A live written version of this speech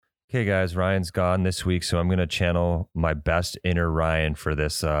Okay, guys, Ryan's gone this week, so I'm going to channel my best inner Ryan for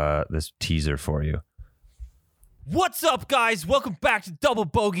this this teaser for you. What's up, guys? Welcome back to Double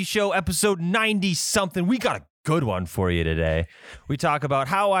Bogey Show, episode 90-something. We got a good one for you today. We talk about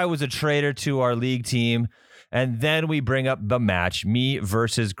how I was a traitor to our league team, and then we bring up the match, me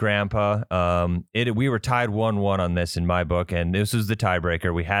versus Grandpa. We were tied 1-1 on this in my book, and this was the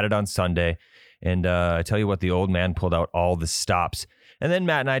tiebreaker. We had it on Sunday, and I tell you what, the old man pulled out all the stops. And then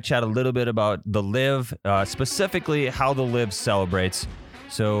Matt and I chat a little bit about the Live, specifically how the Live celebrates.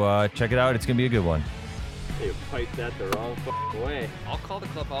 So check it out. It's going to be a good one. They piped that the wrong way. I'll call the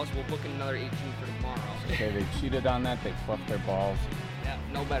clubhouse. We'll book another 18 for tomorrow. Okay, they cheated on that. They fluffed their balls. Yeah,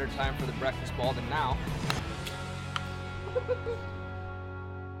 no better time for the breakfast ball than now.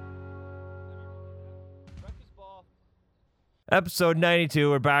 Episode 92.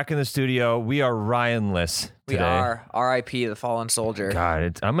 We're back in the studio. We are Ryanless today. We are. R.I.P. the fallen soldier.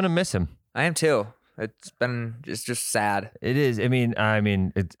 God, I'm going to miss him. I am too. It's been just sad. It is. I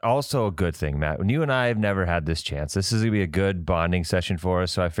mean, it's also a good thing, Matt. When you and I have never had this chance, this is going to be a good bonding session for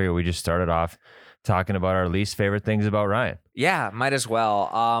us. So I figured we just started off talking about our least favorite things about Ryan. Yeah, might as well.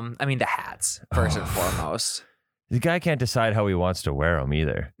 The hats, first and foremost. The guy can't decide how he wants to wear them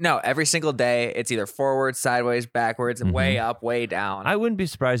either. No, every single day, it's either forward, sideways, backwards, and way up, way down. I wouldn't be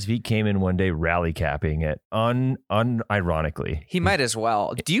surprised if he came in one day rally capping it, unironically. He might as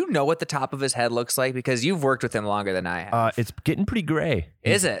well. Do you know what the top of his head looks like? Because you've worked with him longer than I have. It's getting pretty gray.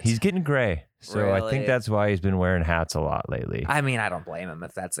 Is it? He's getting gray. So Really? I think that's why he's been wearing hats a lot lately. I mean, I don't blame him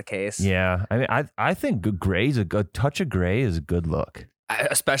if that's the case. Yeah. I mean, I think a touch of gray is a good look.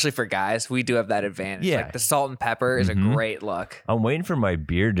 Especially for guys, we do have that advantage. Yeah. Like the salt and pepper is a great look. I'm waiting for my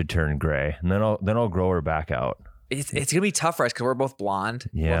beard to turn gray, and then I'll grow her back out. It's gonna be tough for us because we're both blonde.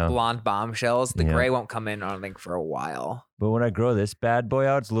 Yeah. We're blonde bombshells. The Yeah. gray won't come in, I don't think, for a while. But when I grow this bad boy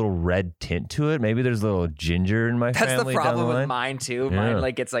out, it's a little red tint to it. Maybe there's a little ginger in my That's family. the problem down the with line. mine too. Yeah. Mine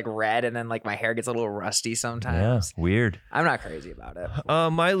like gets like red, and then like my hair gets a little rusty sometimes. Yeah, weird. I'm not crazy about it.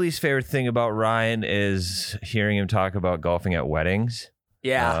 My least favorite thing about Ryan is hearing him talk about golfing at weddings.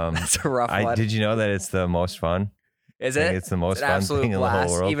 Yeah, that's a rough one. Did you know that it's the most fun? Is I it? think it's the most It's an fun absolute thing in the blast.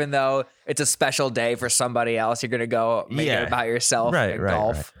 whole world. Even though it's a special day for somebody else, you're gonna go make it about yourself and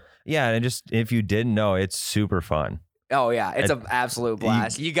golf. Right. Yeah, and just if you didn't know, it's super fun. Oh yeah, it's an absolute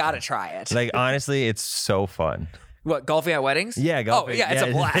blast. You gotta try it. Like honestly, it's so fun. What, golfing at weddings? Yeah, golfing. Oh yeah, it's a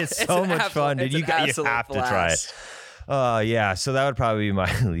blast. It's so much fun, dude. You have to try it. Yeah, so that would probably be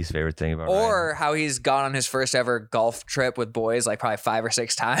my least favorite thing about Ryan. Or how he's gone on his first ever golf trip with boys, like probably 5 or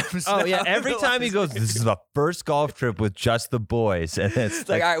 6 times. Oh yeah, every time he goes, this is the first golf trip with just the boys, and it's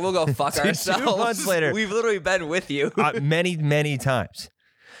like, all right, we'll go fuck ourselves. 2 months later, we've literally been with you many times.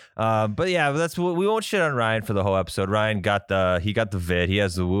 But yeah, that's what we won't shit on Ryan for the whole episode. Ryan got the vid. He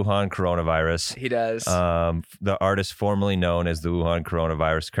has the Wuhan coronavirus. He does. The artist formerly known as the Wuhan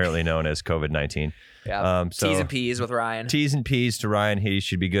coronavirus, currently known as COVID-19. Yeah. So T's and P's with Ryan. T's and P's to Ryan. He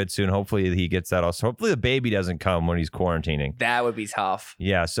should be good soon. Hopefully he gets that also. Hopefully the baby doesn't come when he's quarantining. That would be tough.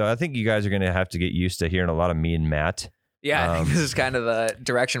 Yeah. So I think you guys are going to have to get used to hearing a lot of me and Matt. Yeah, I think this is kind of the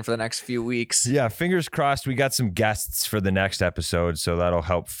direction for the next few weeks. Yeah, fingers crossed. We got some guests for the next episode, so that'll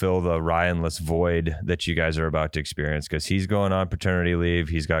help fill the Ryanless void that you guys are about to experience, because he's going on paternity leave.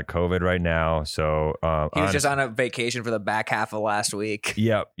 He's got COVID right now, so he was just on a vacation for the back half of last week.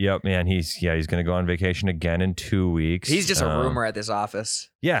 Yep, man. He's going to go on vacation again in 2 weeks. He's just a rumor at this office.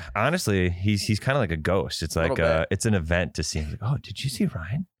 Yeah, honestly, he's kind of like a ghost. It's like it's an event to see him. Like, oh, did you see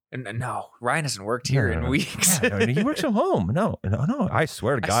Ryan? No, Ryan hasn't worked here in weeks. Yeah, he works from home. No. I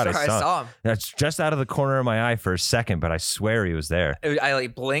swear to God, I saw him. That's just out of the corner of my eye for a second, but I swear he was there. I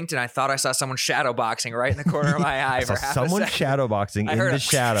like blinked and I thought I saw someone shadow boxing right in the corner of my eye for half a second. Someone shadow boxing in the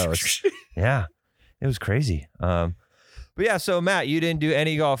shadows. Yeah, it was crazy. But yeah, so Matt, you didn't do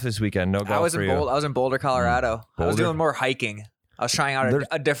any golf this weekend. No golf. I was in Boulder, Colorado. I was doing more hiking. I was trying out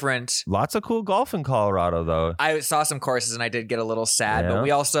a different... Lots of cool golf in Colorado, though. I saw some courses and I did get a little sad, but we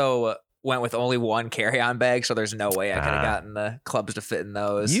also went with only one carry-on bag, so there's no way I could have gotten the clubs to fit in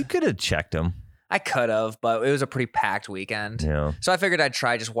those. You could have checked them. I could have, but it was a pretty packed weekend. Yeah. So I figured I'd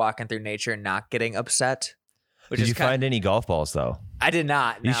try just walking through nature and not getting upset. Did you find any golf balls, though? I did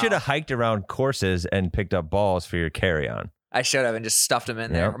not, no. You should have hiked around courses and picked up balls for your carry-on. I should have and just stuffed them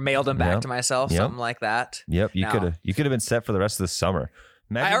in there, or mailed them back to myself, something like that. Yep, you could have been set for the rest of the summer.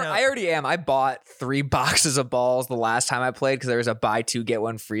 I already am. I bought 3 boxes of balls the last time I played because there was a buy 2 get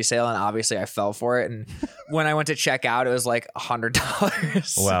 1 free sale, and obviously I fell for it. And when I went to check out, it was like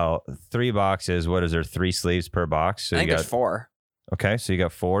 $100. Well, 3 boxes. What is there? 3 sleeves per box. So I think there's 4. Okay, so you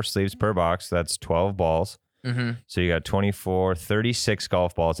got 4 sleeves per box. That's 12 balls. So you got 24, 36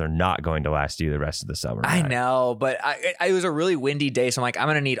 golf balls that are not going to last you the rest of the summer. I know, but it was a really windy day, so I'm like, I'm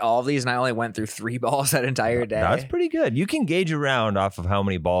going to need all of these, and I only went through 3 balls that entire day. That's pretty good. You can gauge a round off of how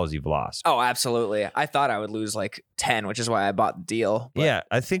many balls you've lost. Oh, absolutely. I thought I would lose like 10, which is why I bought the deal. But Yeah,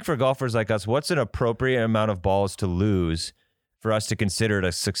 I think for golfers like us, what's an appropriate amount of balls to lose for us to consider it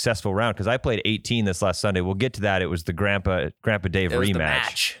a successful round? Because I played 18 this last Sunday. We'll get to that. It was the Grandpa Dave it was rematch. the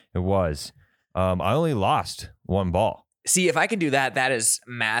match. It was. I only lost 1 ball. See, if I can do that, that is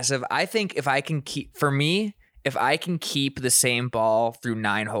massive. I think if I can keep the same ball through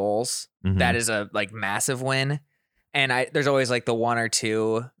 9 holes, that is a like massive win. And there's always like the 1 or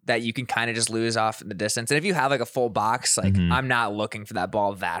 2 that you can kind of just lose off in the distance. And if you have like a full box, like I'm not looking for that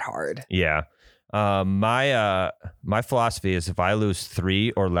ball that hard. Yeah. My philosophy is if I lose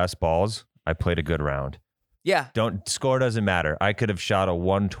 3 or less balls, I played a good round. Yeah. Score doesn't matter. I could have shot a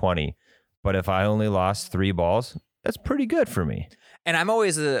 120, but if I only lost 3 balls, that's pretty good for me. And I'm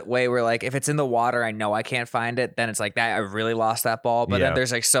always the way where like if it's in the water, I know I can't find it. Then it's like that I really lost that ball. But then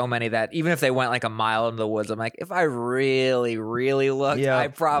there's like so many that even if they went like a mile into the woods, I'm like, if I really, really looked, I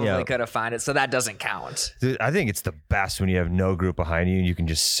probably could have found it. So that doesn't count. Dude, I think it's the best when you have no group behind you and you can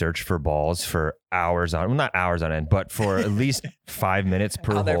just search for balls for hours on, well, not hours on end, but for at least 5 minutes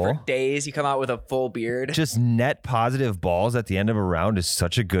per Out there hole. for days, you come out with a full beard. Just net positive balls at the end of a round is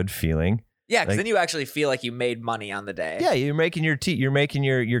such a good feeling. Yeah, because then you actually feel like you made money on the day. Yeah, you're making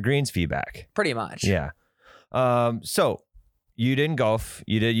your greens fee back. Pretty much. Yeah. So you didn't golf.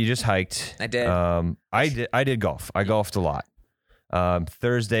 You just hiked. I did. I did golf. I golfed a lot.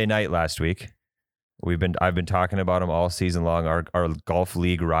 Thursday night last week. I've been talking about them all season long. Our golf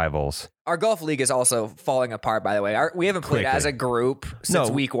league rivals. Our golf league is also falling apart, by the way. We haven't played as a group since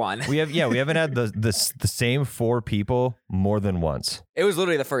week 1. We haven't had the same 4 people more than once. It was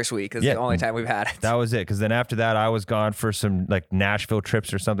literally the first week. It's the only time we've had it. That was it. Because then after that, I was gone for some like Nashville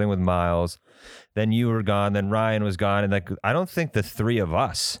trips or something with Miles. Then you were gone. Then Ryan was gone. And like I don't think the 3 of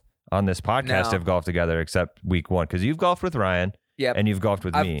us on this podcast have golfed together except week 1. Because you've golfed with Ryan. Yep. And you've golfed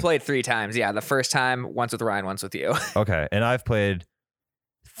with me. I've played 3 times. Yeah. The first time, once with Ryan, once with you. Okay. And I've played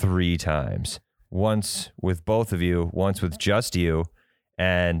 3 times. Once with both of you, once with just you.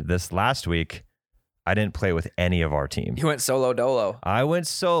 And this last week, I didn't play with any of our team. You went solo dolo. I went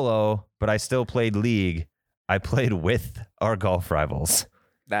solo, but I still played league. I played with our golf rivals.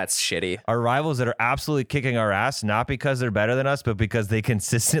 That's shitty. Our rivals that are absolutely kicking our ass, not because they're better than us, but because they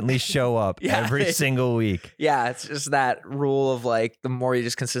consistently show up every single week. Yeah, it's just that rule of like, the more you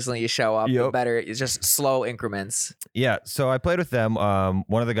just consistently show up, the better. It's just slow increments. Yeah, so I played with them.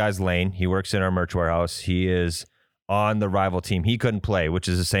 One of the guys, Lane, he works in our merch warehouse. He is on the rival team. He couldn't play, which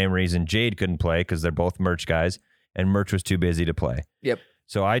is the same reason Jade couldn't play, because they're both merch guys, and merch was too busy to play. Yep.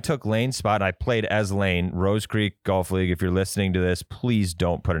 So I took Lane's spot. I played as Lane, Rose Creek Golf League. If you're listening to this, please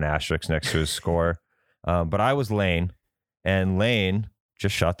don't put an asterisk next to his score. But I was Lane, and Lane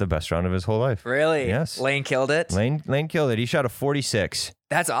just shot the best round of his whole life. Really? Yes. Lane killed it? Lane killed it. He shot a 46.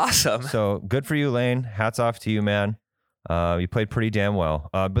 That's awesome. So good for you, Lane. Hats off to you, man. You played pretty damn well.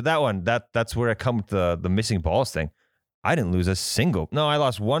 But that one, that's where I come with the missing balls thing. I didn't lose a single. No, I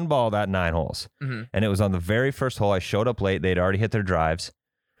lost 1 ball that 9 holes. And it was on the very first hole. I showed up late. They'd already hit their drives.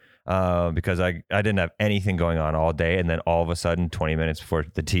 Because I didn't have anything going on all day. And then all of a sudden, 20 minutes before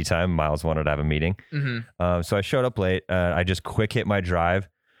the tee time, Miles wanted to have a meeting. So I showed up late. I just quick hit my drive,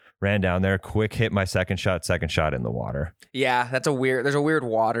 ran down there, quick hit my second shot in the water. Yeah, there's a weird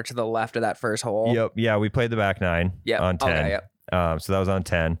water to the left of that first hole. Yep. Yeah, we played the back 9 on 10. Okay, yep. So that was on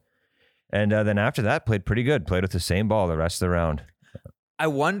 10. And then after that, played pretty good. Played with the same ball the rest of the round. I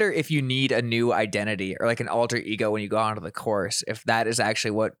wonder if you need a new identity or like an alter ego when you go onto the course, if that is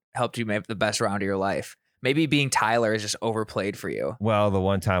actually what helped you make the best round of your life. Maybe being Tyler is just overplayed for you. Well, the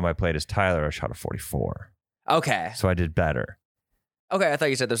one time I played as Tyler, I shot a 44. Okay. So I did better. Okay, I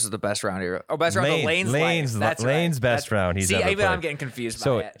thought you said this was the best round of your best round of Lane's life. That's Lane's best round he's ever even played. I'm getting confused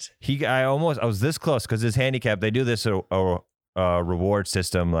by it. I was this close because his handicap, they do this reward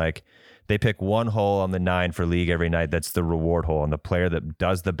system. Like they pick 1 hole on the 9 for league every night. That's the reward hole. And the player that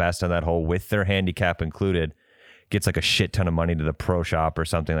does the best on that hole with their handicap included gets like a shit ton of money to the pro shop or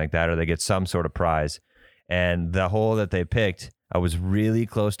something like that, or they get some sort of prize. And the hole that they picked, I was really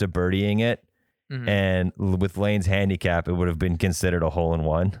close to birdieing it. And with Lane's handicap, it would have been considered a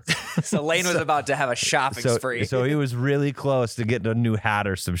hole-in-one. So Lane was about to have a shopping spree. So he was really close to getting a new hat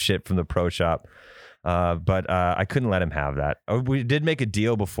or some shit from the pro shop. But I couldn't let him have that. We did make a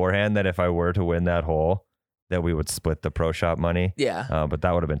deal beforehand that if I were to win that hole, that we would split the pro shop money. Yeah. But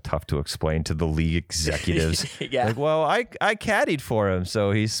that would have been tough to explain to the league executives. Yeah. Like, well, I caddied for him,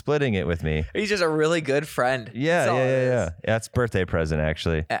 so he's splitting it with me. He's just a really good friend. Yeah. That's all it is. Yeah. That's birthday present,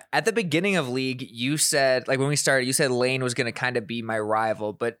 actually. At the beginning of league, you said, like when we started, you said Lane was going to kind of be my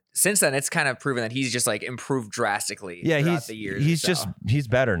rival, but since then it's kind of proven that he's just like improved drastically. Yeah, throughout the years. he's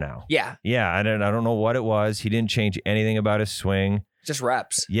better now. Yeah, Yeah, I don't know what it was. He didn't change anything about his swing. just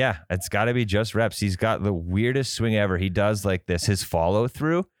reps. Yeah, it's got to be just reps. He's got the weirdest swing ever. He does like this, his follow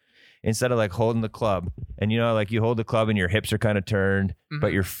through, instead of like holding the club. And like you hold the club and your hips are kind of turned,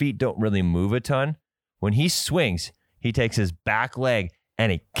 but your feet don't really move a ton. When he swings, he takes his back leg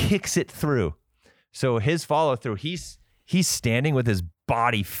and he kicks it through. So his follow through, he's standing with his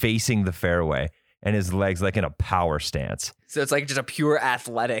body facing the fairway and his legs like in a power stance. So it's like just a pure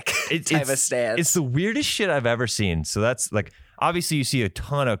athletic type of stance. It's the weirdest shit I've ever seen. So that's like, obviously you see a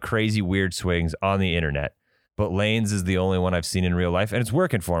ton of crazy weird swings on the internet, but Lane's is the only one I've seen in real life, and it's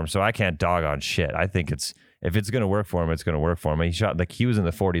working for him. So I can't dog on shit. I think if it's going to work for him, it's going to work for him. He shot like he was in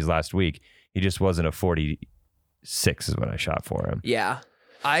the 40s last week. He just wasn't a 46 is what I shot for him. Yeah.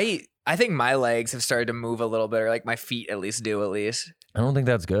 I think my legs have started to move a little bit, or like my feet at least. I don't think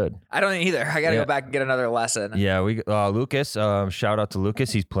that's good. I don't either. I got to go back and get another lesson. Yeah, Lucas, shout out to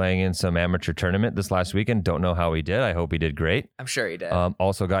Lucas. He's playing in some amateur tournament this last weekend. Don't know how he did. I hope he did great. I'm sure he did.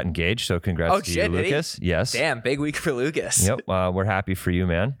 Also got engaged, so congrats to you, Lucas. Yes. Damn, big week for Lucas. Yep, we're happy for you,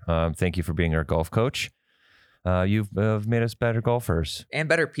 man. Thank you for being our golf coach. You've made us better golfers. And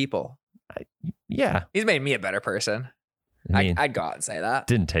better people. Yeah. He's made me a better person. I mean, I'd go out and say that.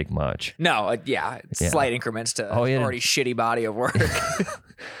 didn't take much. No, slight increments to already shitty body of work.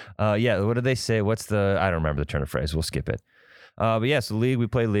 Yeah, what did they say? I don't remember the turn of phrase. We'll skip it. But yeah, so we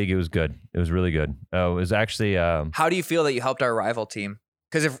played league. It was good. It was really good. It was actually... How do you feel that you helped our rival team?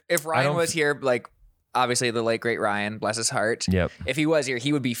 Because if Ryan was here, like, obviously the late, great Ryan, bless his heart. Yep. If he was here,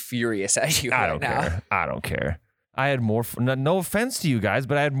 he would be furious at you I right don't now. care. I don't care. I had more... No offense to you guys,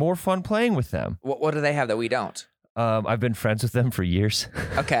 but I had more fun playing with them. What do they have that we don't? I've been friends with them for years.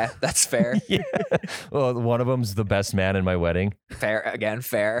 Okay, that's fair. Yeah. Well, one of them's the best man in my wedding. Fair.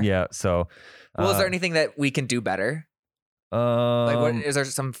 Yeah. So, well, is there anything that we can do better? Is there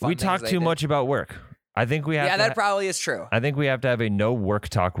some fun we talk too much about work. I think we have. Yeah, that probably is true. I think we have to have a no work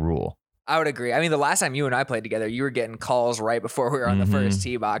talk rule. I would agree. I mean, the last time you and I played together, you were getting calls right before we were on the first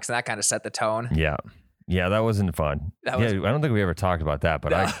tee box, and that kind of set the tone. Yeah. Yeah, that wasn't fun. I don't think we ever talked about that,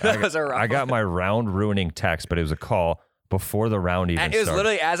 but I got my round ruining text, but it was a call before the round even started. It was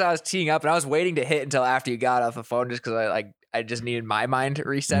literally as I was teeing up, and I was waiting to hit until after you got off the phone, just because I just needed my mind to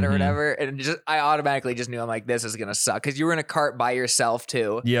reset or whatever, and I automatically just knew I'm like, this is gonna suck, because you were in a cart by yourself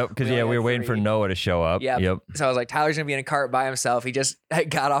too. Yep, because we were waiting for Noah to show up. Yep. So I was like, Tyler's gonna be in a cart by himself. He just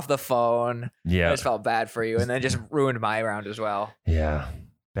got off the phone. Yeah, I just felt bad for you, and then just ruined my round as well. Yeah,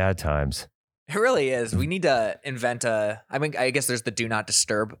 bad times. It really is. We need to invent I guess there's the do not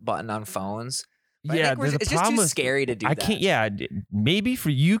disturb button on phones. But yeah, it's just too scary to do that. I can't. Yeah, maybe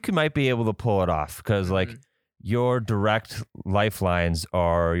for you might be able to pull it off, because like your direct lifelines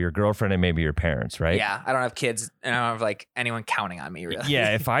are your girlfriend and maybe your parents, right? Yeah, I don't have kids, and I don't have like anyone counting on me really.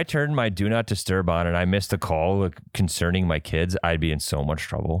 Yeah, if I turned my do not disturb on and I missed a call concerning my kids, I'd be in so much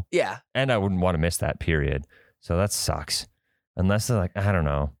trouble. Yeah, and I wouldn't want to miss that, period. So that sucks. Unless they're like, I don't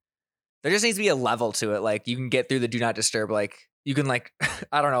know. There just needs to be a level to it. Like you can get through the do not disturb. Like you can I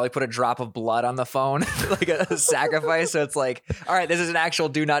don't know, put a drop of blood on the phone, like a sacrifice. So it's like, all right, this is an actual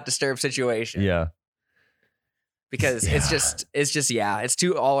do not disturb situation. Yeah. Because it's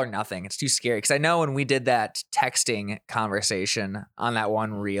too all or nothing. It's too scary. Because I know when we did that texting conversation on that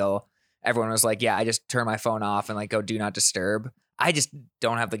one reel, everyone was like, yeah, I just turn my phone off and go do not disturb. I just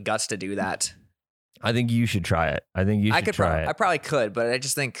don't have the guts to do that. I think you should try it. I think you should try it. I probably could, but I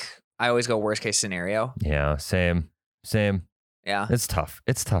just think I always go worst case scenario. Yeah, same. Yeah. It's tough,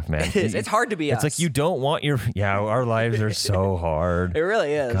 man. It is. It's hard to be It's us. like you don't want our lives are so hard. It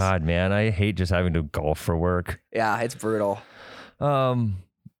really is. God, man, I hate just having to golf for work. Yeah, it's brutal.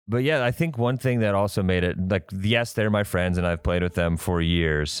 But yeah, I think one thing that also made it, yes, they're my friends and I've played with them for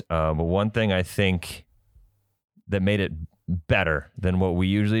years. But one thing I think that made it better than what we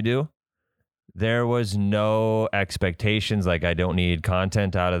usually do, there was no expectations. I don't need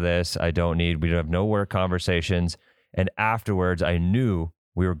content out of this. we don't have no work conversations. And afterwards, I knew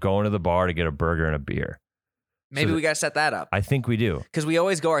we were going to the bar to get a burger and a beer. Maybe we got to set that up. I think we do. Because we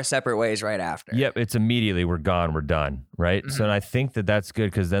always go our separate ways right after. Yep. It's immediately, we're gone, we're done. Right. Mm-hmm. So I think that's good,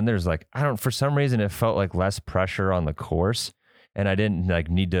 because then there's for some reason, it felt like less pressure on the course. And I didn't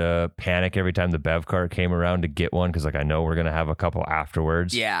need to panic every time the bev cart came around to get one, because I know we're going to have a couple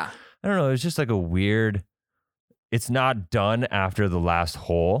afterwards. Yeah. I don't know. It was just a weird it's not done after the last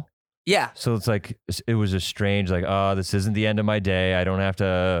hole. Yeah. So it's like, it was a strange, like, oh, this isn't the end of my day. I don't have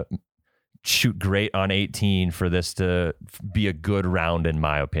to shoot great on 18 for this to be a good round, in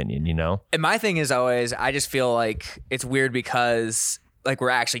my opinion, you know? And my thing is always, I just feel like it's weird because like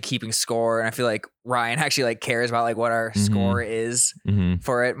we're actually keeping score, and I feel like Ryan actually like cares about like what our score is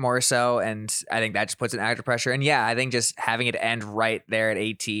for it more so, and I think that just puts an extra pressure. And yeah, I think just having it end right there at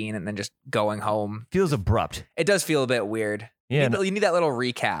 18 and then just going home Feels abrupt. it does feel a bit weird. Yeah, You need that little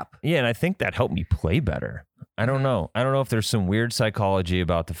recap. Yeah, and I think that helped me play better. I don't know. I don't know if there's some weird psychology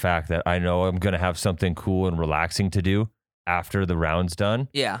about the fact that I know I'm going to have something cool and relaxing to do after the round's done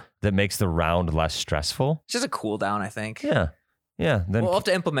Yeah, that makes the round less stressful. it's just a cool down, I think. Yeah. Yeah. Then We'll have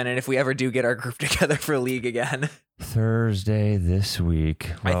to implement it if we ever do get our group together for league again. Thursday this week.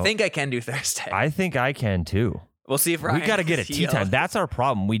 I Well, think I can do Thursday. I think I can too. We'll see if Ryan We got to get a is tea time. healed. That's our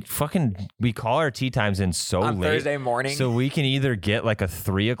problem. We call our tea times in so on late. Thursday morning. So we can either get like a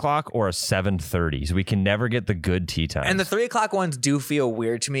 3 o'clock or a 7:30. So we can never get the good tea times. And the 3 o'clock ones do feel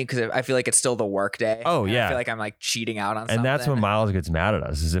weird to me because I feel like it's still the work day. Oh, And yeah. I feel like I'm like cheating out on something. and that's when Miles gets mad at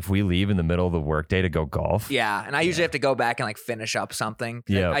us, is if we leave in the middle of the workday to go golf. Yeah, and I usually have to go back and like finish up something.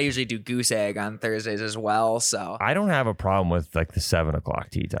 Yeah. I usually do goose egg on Thursdays as well, so I don't have a problem with like the 7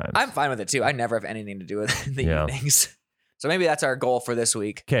 o'clock tea times. I'm fine with it too. I never have anything to do with it in the Yeah. evenings. So maybe that's our goal for this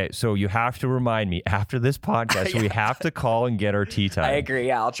week. Okay, so you have to remind me after this podcast, we have to call and get our tea time. I agree.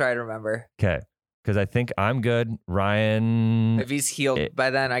 Yeah, I'll try to remember. Okay, because I think I'm good. Ryan, If he's healed by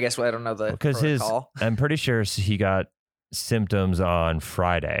then, I guess I don't know the because protocol. I'm pretty sure he got symptoms on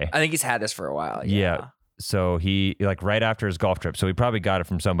Friday. I think he's had this for a while. Yeah. So he, like right after his golf trip. So he probably got it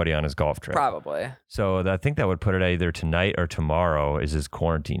from somebody on his golf trip. Probably. So I think that would put it either tonight or tomorrow as his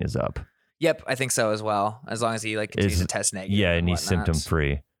quarantine is up. Yep, I think so as well. As long as he like continues to test negative. Yeah, and he's whatnot. symptom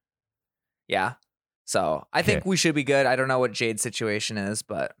free. Yeah. So I think Okay. we should be good. I don't know what Jade's situation is,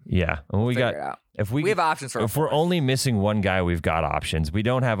 but Yeah. And we figure got, it out. if We have options for if we're only missing one guy, we've got options. We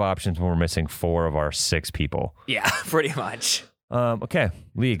don't have options when we're missing 4 of our 6 people. Yeah, pretty much. Okay.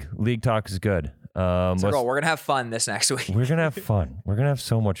 League talk is good. So girl, we're gonna have fun this next week. We're gonna have fun. We're gonna have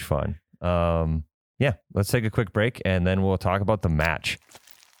so much fun. Yeah, let's take a quick break and then we'll talk about the match.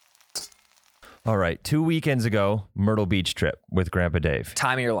 All right, 2 weekends ago, Myrtle Beach trip with Grandpa Dave.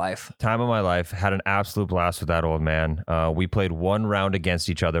 Time of your life. Time of my life. Had an absolute blast with that old man. We played 1 round against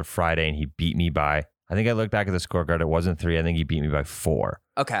each other Friday and he beat me by, I think I looked back at the scorecard, it wasn't 3. I think he beat me by 4.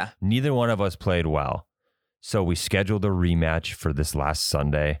 Okay. Neither one of us played well. So we scheduled a rematch for this last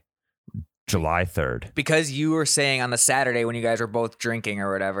Sunday, July 3rd. Because you were saying on the Saturday when you guys were both drinking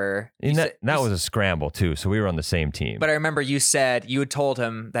or whatever. And that was a scramble too, so we were on the same team. But I remember you said you had told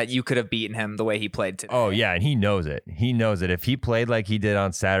him that you could have beaten him the way he played today. Oh yeah, and he knows it. He knows it. If he played like he did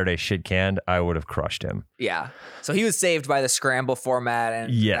on Saturday, shit canned, I would have crushed him. Yeah. So he was saved by the scramble format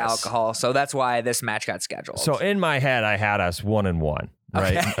and the alcohol. So that's why this match got scheduled. So in my head, I had us 1-1.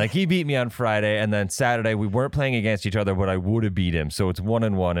 Right? Okay. Like he beat me on Friday, and then Saturday we weren't playing against each other, but I would have beat him. So it's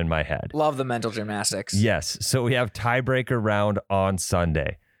 1-1 in my head. Love the mental gymnastics. Yes. So we have tiebreaker round on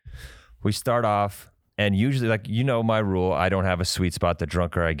Sunday. We start off, and usually, like, you know my rule, I don't have a sweet spot. The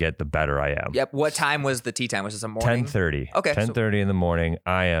drunker I get, the better I am. Yep. What time was the tea time? Was this a morning? 10:30. Okay, so- 10:30 in the morning.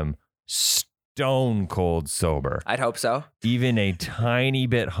 I am stone cold sober. I'd hope so. Even a tiny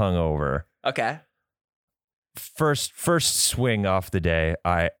bit hungover. Okay. First swing off the day,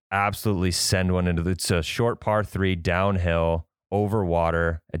 I absolutely send one into it's a short par 3 downhill over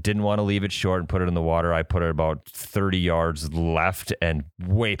water. I didn't want to leave it short and put it in the water. I put it about 30 yards left and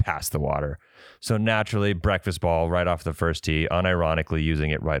way past the water. So naturally, breakfast ball right off the first tee, unironically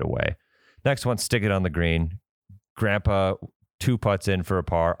using it right away. Next one, stick it on the green. Grandpa 2 putts in for a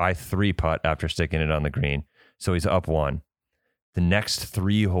par. I 3 putt after sticking it on the green. So he's up 1. The next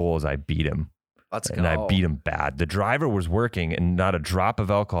 3 holes, I beat him. Let's go. And I beat him bad. The driver was working and not a drop of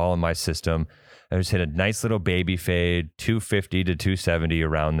alcohol in my system. I just hit a nice little baby fade, 250 to 270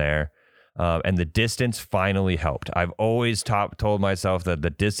 around there. And the distance finally helped. I've always told myself that the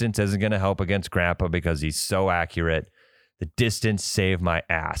distance isn't going to help against Grandpa because he's so accurate. The distance saved my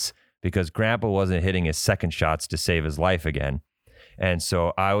ass because Grandpa wasn't hitting his second shots to save his life again. And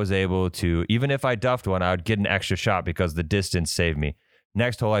so I was able to, even if I duffed one, I would get an extra shot because the distance saved me.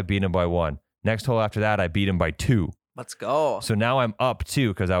 Next hole, I beat him by 1. Next hole after that, I beat him by 2. Let's go. So now I'm up 2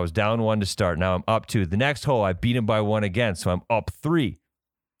 because I was down 1 to start. Now I'm up 2. The next hole, I beat him by 1 again. So I'm up 3.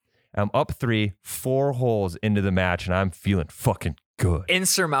 I'm up 3, 4 holes into the match, and I'm feeling fucking good.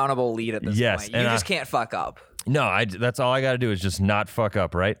 Insurmountable lead at this Yes, point. You and just can't fuck up. No, that's all I got to do is just not fuck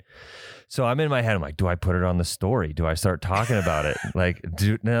up, right? So I'm in my head. I'm like, do I put it on the story? Do I start talking about it?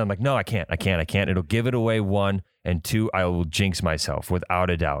 No, I'm like, no, I can't. It'll give it away 1 and 2. I will jinx myself without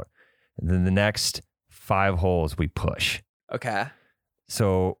a doubt. And then the next 5 holes we push. Okay.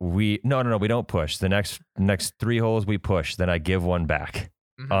 So we don't push. The next 3 holes we push. Then I give 1 back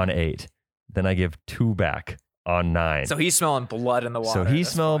on 8. Then I give 2 back on 9. So he's smelling blood in the water. So he's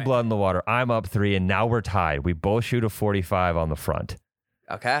smelling blood in the water. I'm up 3, and now we're tied. We both shoot a 45 on the front.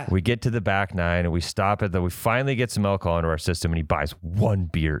 Okay. We get to the back 9 and we stop we finally get some alcohol into our system, and he buys 1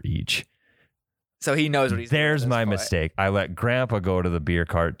 beer each. So he knows what he's doing. There's my mistake. I let Grandpa go to the beer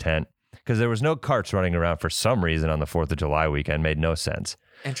cart tent because there was no carts running around for some reason on the 4th of July weekend. Made no sense.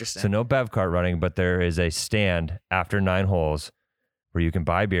 Interesting. So no bev cart running, but there is a stand after 9 holes where you can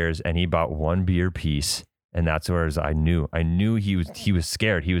buy beers, and he bought 1 beer piece. And that's where I knew he was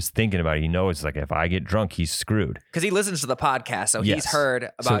scared. He was thinking about it. He knows, like, if I get drunk, he's screwed. Because he listens to the podcast, so Yes. he's heard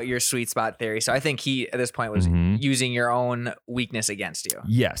about your sweet spot theory. So I think he, at this point, was using your own weakness against you.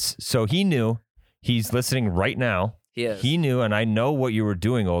 Yes. So he knew. He's listening right now. He is. He knew, and I know what you were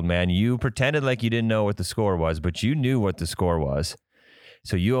doing, old man. You pretended like you didn't know what the score was, but you knew what the score was.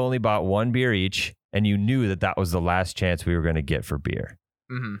 So you only bought 1 beer each, and you knew that was the last chance we were going to get for beer.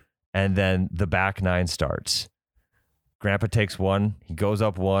 Mm-hmm. And then the back 9 starts. Grandpa takes 1. He goes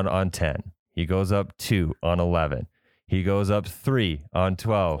up 1 on 10. He goes up 2 on 11. He goes up 3 on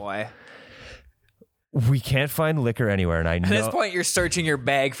 12. Boy. We can't find liquor anywhere. And I know. At this point, you're searching your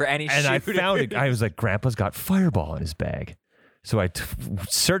bag for any And I shooter. found it. I was like, Grandpa's got Fireball in his bag. So I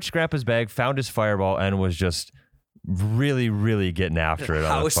searched Grandpa's bag, found his Fireball, and was just really, really getting after it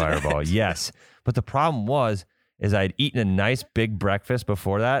on the Fireball. Yes. But the problem is I'd eaten a nice big breakfast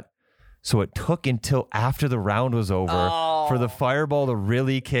before that. So it took until after the round was over for the Fireball to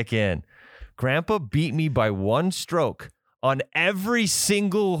really kick in. Grandpa beat me by 1 stroke on every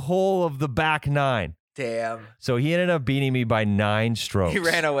single hole of the back 9. Damn. So he ended up beating me by 9 strokes. He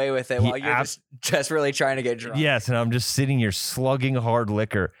ran away with it while you're just really trying to get drunk. Yes, and I'm just sitting here slugging hard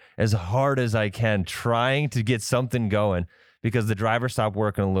liquor as hard as I can, trying to get something going because the driver stopped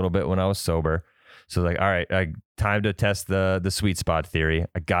working a little bit when I was sober. So like, all right, time to test the sweet spot theory.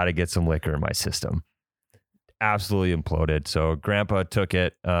 I got to get some liquor in my system. Absolutely imploded. So Grandpa took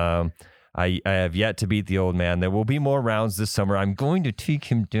it. I have yet to beat the old man. There will be more rounds this summer. I'm going to take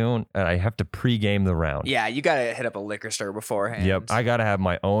him down, and I have to pregame the round. Yeah, you got to hit up a liquor store beforehand. Yep, I got to have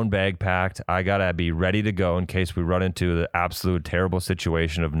my own bag packed. I got to be ready to go in case we run into the absolute terrible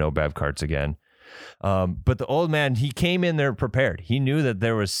situation of no bev carts again. But the old man, he came in there prepared. He knew that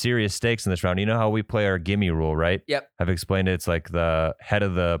there was serious stakes in this round. You know how we play our gimme rule, right? Yep. I've explained it. It's like the head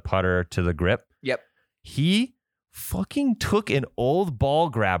of the putter to the grip. Yep. He fucking took an old ball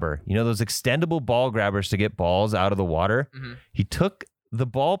grabber. You know, those extendable ball grabbers to get balls out of the water? Mm-hmm. He took the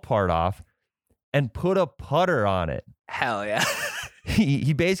ball part off and put a putter on it. Hell yeah.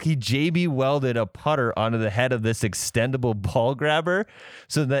 He basically JB welded a putter onto the head of this extendable ball grabber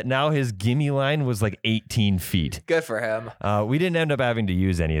so that now his gimme line was like 18 feet. Good for him. We didn't end up having to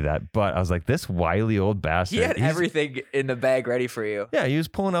use any of that, but I was like, this wily old bastard. He had everything in the bag ready for you. Yeah, he was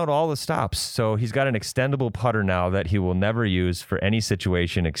pulling out all the stops. So he's got an extendable putter now that he will never use for any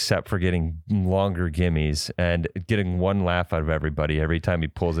situation except for getting longer gimmies and getting 1 laugh out of everybody every time he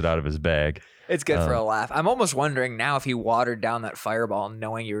pulls it out of his bag. It's good for a laugh. I'm almost wondering now if he watered down that Fireball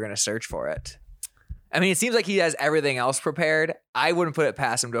knowing you were going to search for it. I mean, it seems like he has everything else prepared. I wouldn't put it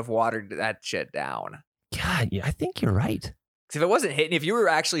past him to have watered that shit down. God, yeah, I think you're right. Because if it wasn't hitting, if you were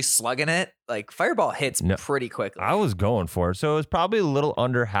actually slugging it, like Fireball hits pretty quickly. I was going for it. So it was probably a little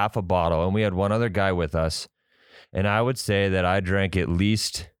under half a bottle. And we had one other guy with us. And I would say that I drank at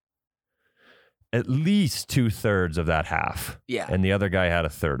least 2/3 of that half. Yeah. And the other guy had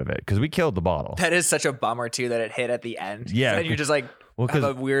 1/3 of it because we killed the bottle. That is such a bummer, too, that it hit at the end. Yeah. And you're just like, have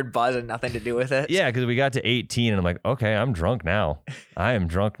a weird buzz and nothing to do with it. Yeah, because we got to 18 and I'm like, okay, I'm drunk now. I am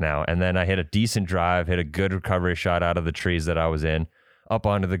drunk now. And then I hit a decent drive, hit a good recovery shot out of the trees that I was in, up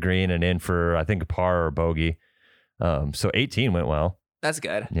onto the green and in for, I think, a par or a bogey. So 18 went well. That's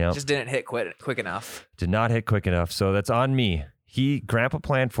good. Yeah. Just didn't hit quick enough. Did not hit quick enough. So that's on me. Grandpa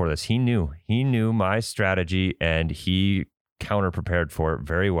planned for this. He knew my strategy and he counter prepared for it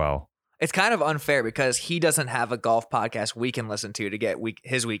very well. It's kind of unfair because he doesn't have a golf podcast we can listen to get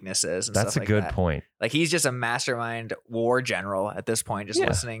his weaknesses and That's stuff a like good that. point. Like he's just a mastermind war general at this point, just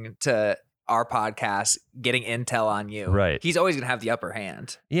listening to our podcast getting intel on you. Right. He's always going to have the upper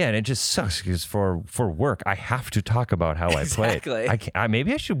hand. Yeah, and it just sucks because for work, I have to talk about how I played.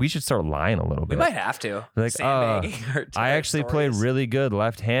 Exactly. We should start lying a little We bit. might have to. Like, Sandbagging I actually play really good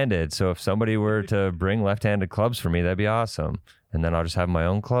left-handed, so if somebody were to bring left-handed clubs for me, that'd be awesome. And then I'll just have my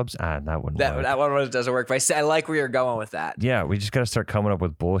own clubs. That wouldn't work. That one doesn't work. But I like where you're going with that. Yeah, we just got to start coming up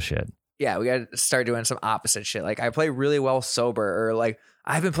with bullshit. Yeah, we got to start doing some opposite shit. Like I play really well sober, or like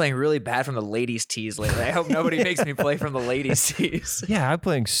I've been playing really bad from the ladies' tees lately. I hope nobody makes me play from the ladies' tees. Yeah, I'm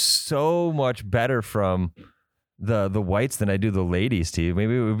playing so much better from the whites than I do the ladies' tee.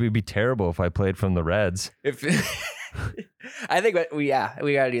 Maybe it would be terrible if I played from the reds. If I think we got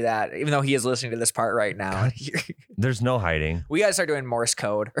to do that. Even though he is listening to this part right now, There's no hiding. we got to start doing Morse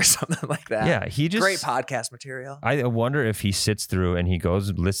code or something like that. Yeah, he just Great podcast material. I wonder if he sits through and he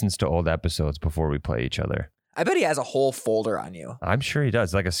listens to old episodes before we play each other. I bet he has a whole folder on you. I'm sure he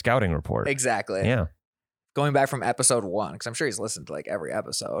does, like a scouting report. Exactly. Yeah. Going back from episode 1, because I'm sure he's listened to like every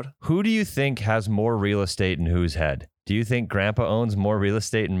episode. Who do you think has more real estate in whose head? Do you think Grandpa owns more real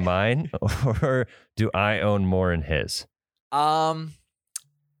estate in mine, or do I own more in his?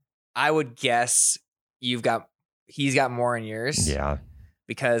 I would guess he's got more in yours. Yeah.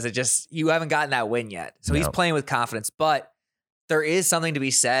 Because you haven't gotten that win yet. So he's No. playing with confidence, but there is something to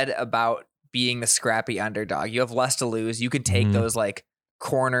be said about being the scrappy underdog. You have less to lose. You can take Mhm. those like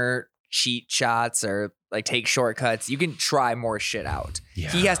corner cheat shots or like take shortcuts. You can try more shit out. Yeah.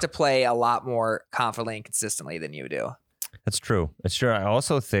 He has to play a lot more confidently and consistently than you do. That's true. It's true. I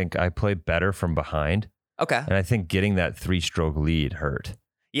also think I play better from behind, Okay. and I think getting that 3-stroke lead hurt.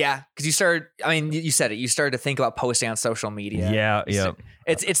 Yeah, because you said it. You started to think about posting on social media. Yeah.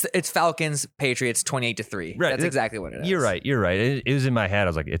 It's Falcons Patriots 28-3. Right. That's exactly what it is. You're right. It was in my head. I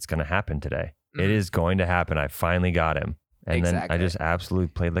was like, it's going to happen today. It Mhm. is going to happen. I finally got him. And then I Exactly. just absolutely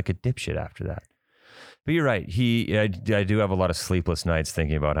played like a dipshit after that. But you're right. I do have a lot of sleepless nights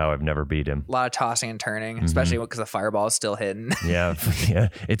thinking about how I've never beat him. A lot of tossing and turning, especially because the fireball is still hidden. Yeah. Yeah.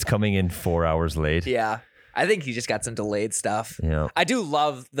 It's coming in 4 hours late. Yeah. I think he just got some delayed stuff. Yeah. I do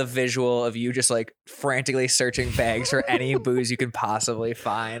love the visual of you just like frantically searching bags for any booze you can possibly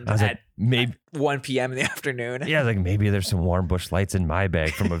find I was at like, maybe. 1 p.m. in the afternoon. Yeah, like maybe there's some Warm Bush Lights in my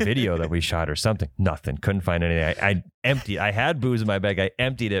bag from a video that we shot or something. Nothing. Couldn't find anything. I emptied. I had booze in my bag. I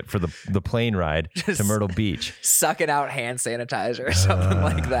emptied it for the plane ride to Myrtle Beach. Sucking out hand sanitizer or something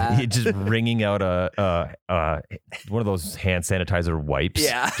like that. Just wringing out one of those hand sanitizer wipes.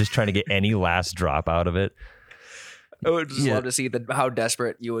 Yeah. Just trying to get any last drop out of it. I would just love to see how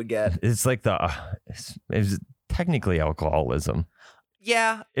desperate you would get. It's like it's technically alcoholism.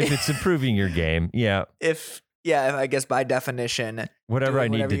 Yeah. If it's improving your game, yeah. I guess by definition, Whatever I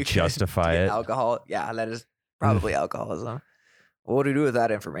doing need whatever to you can justify get it. alcohol. Yeah, that is probably alcoholism. What do we do with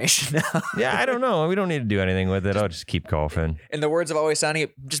that information now? Yeah, I don't know. We don't need to do anything with it. I'll just keep golfing. In the words of Always Sunny,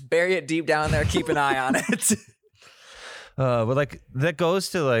 just bury it deep down there. Keep an eye on it. But like that goes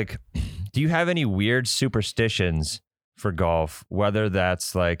to like, do you have any weird superstitions for golf? Whether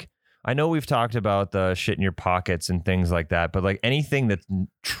that's like, I know we've talked about the shit in your pockets and things like that, but like anything that's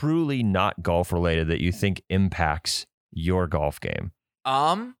truly not golf related that you think impacts your golf game.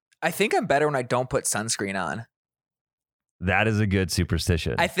 I think I'm better when I don't put sunscreen on. That is a good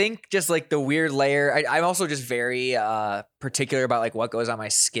superstition. I think just like the weird layer. I'm also just very particular about like what goes on my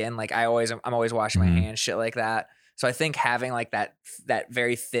skin. Like I'm always washing my hands, shit like that. So I think having like that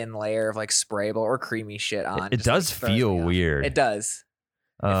very thin layer of like sprayable or creamy shit on. It just, does like, throws feel me off. weird. It does.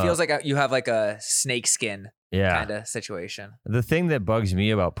 It feels like you have like a snake skin yeah. kind of situation. The thing that bugs me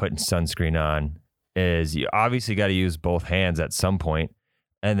about putting sunscreen on is you obviously got to use both hands at some point.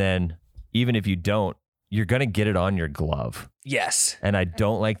 And then even if you don't, you're going to get it on your glove. Yes. And I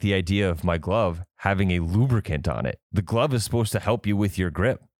don't like the idea of my glove having a lubricant on it. The glove is supposed to help you with your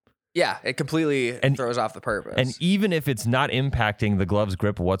grip. Yeah, it completely throws off the purpose. And even if it's not impacting the glove's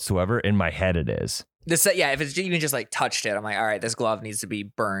grip whatsoever, in my head it is. If it's even just like touched it, I'm like, all right, this glove needs to be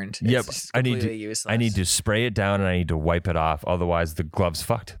burned. Yep. It's completely useless. I need to spray it down and I need to wipe it off. Otherwise, the glove's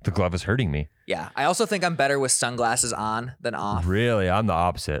fucked. The glove is hurting me. Yeah. I also think I'm better with sunglasses on than off. Really? I'm the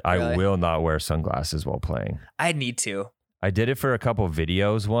opposite. I Really? will not wear sunglasses while playing. I need to. I did it for a couple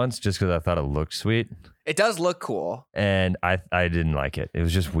videos once just because I thought it looked sweet. It does look cool. And I didn't like it. It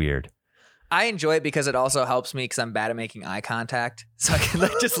was just weird. I enjoy it because it also helps me because I'm bad at making eye contact. So I can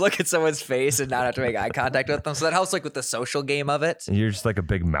like just look at someone's face and not have to make eye contact with them. So that helps like with the social game of it. And you're just like a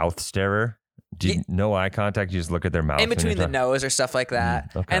big mouth starer. No eye contact. You just look at their mouth. In between the nose or stuff like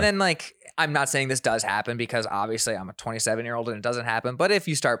that. Okay. And then like I'm not saying this does happen because obviously I'm a 27-year-old and it doesn't happen. But if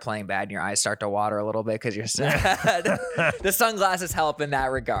you start playing bad and your eyes start to water a little bit because you're sad, the sunglasses help in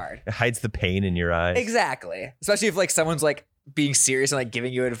that regard. It hides the pain in your eyes. Exactly. Especially if like someone's like being serious and like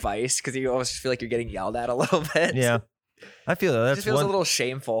giving you advice because you almost feel like you're getting yelled at a little bit. Yeah. I feel that. It just feels a little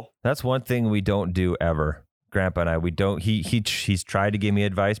shameful. That's one thing we don't do ever. Grandpa and I, we don't. He's tried to give me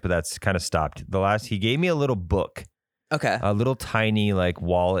advice, but that's kind of stopped. He gave me a little book. Okay. A little tiny like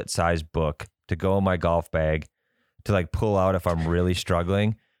wallet-sized book to go in my golf bag to like pull out if I'm really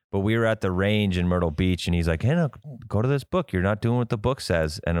struggling. But we were at the range in Myrtle Beach and he's like, hey, no, go to this book. You're not doing what the book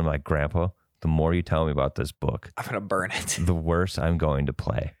says. And I'm like, Grandpa, the more you tell me about this book, I'm going to burn it. The worse I'm going to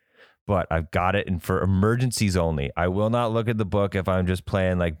play. But I've got it, and for emergencies only. I will not look at the book if I'm just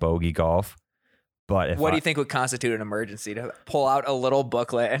playing like bogey golf. But what do you think would constitute an emergency? To pull out a little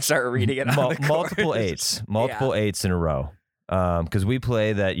booklet and start reading it on the course? Multiple eights in a row. Because we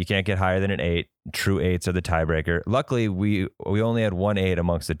play that you can't get higher than an 8. True 8s are the tiebreaker. Luckily, we only had 1 8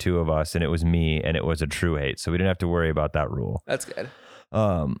 amongst the two of us, and it was me, and it was a true 8, so we didn't have to worry about that rule. That's good.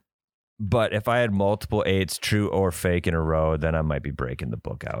 But if I had multiple 8s, true or fake, in a row, then I might be breaking the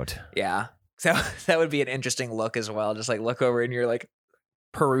book out. Yeah, so that would be an interesting look as well. Just like look over and you're like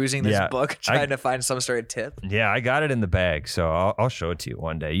perusing this book, trying to find some sort of tip. Yeah, I got it in the bag, so I'll show it to you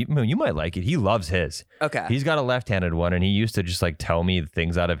one day. You might like it. He loves his. Okay. He's got a left-handed one, and he used to just like tell me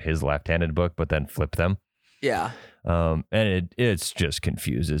things out of his left-handed book, but then flip them. Yeah. And it's just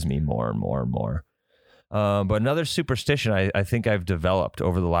confuses me more and more and more. But another superstition I think I've developed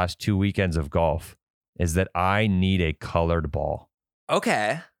over the last 2 weekends of golf is that I need a colored ball.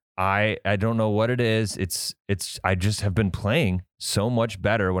 Okay. I don't know what it is. It's I just have been playing so much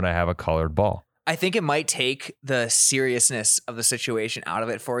better when I have a colored ball. I think it might take the seriousness of the situation out of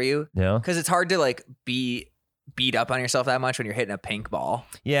it for you. Yeah. Because it's hard to like be beat up on yourself that much when you're hitting a pink ball.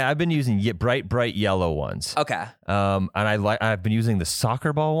 Yeah, I've been using bright yellow ones. Okay. And I've been using the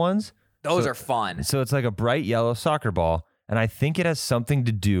soccer ball ones. Those are fun. So it's like a bright yellow soccer ball, and I think it has something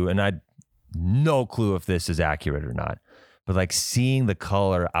to do, and I no clue if this is accurate or not, but like seeing the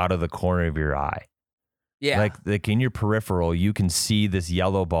color out of the corner of your eye. Yeah. Like in your peripheral, you can see this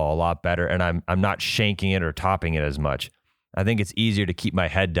yellow ball a lot better, and I'm not shanking it or topping it as much. I think it's easier to keep my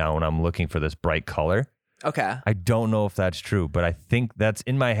head down when I'm looking for this bright color. Okay. I don't know if that's true, but I think that's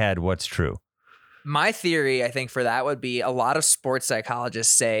in my head what's true. My theory, I think, for that would be a lot of sports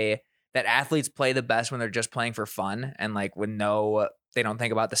psychologists say that athletes play the best when they're just playing for fun and like with they don't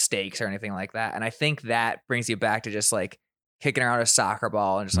think about the stakes or anything like that. And I think that brings you back to just like kicking around a soccer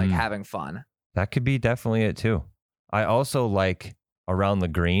ball and just like having fun. That could be definitely it too. I also like around the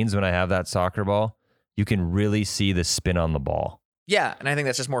greens when I have that soccer ball, you can really see the spin on the ball. Yeah. And I think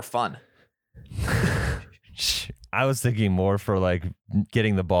that's just more fun. I was thinking more for like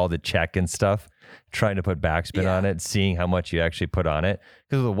getting the ball to check and stuff, trying to put backspin on it, seeing how much you actually put on it.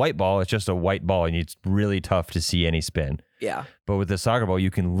 Because with a white ball, it's just a white ball and it's really tough to see any spin. Yeah. But with the soccer ball,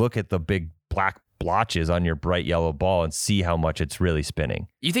 you can look at the big black blotches on your bright yellow ball and see how much it's really spinning.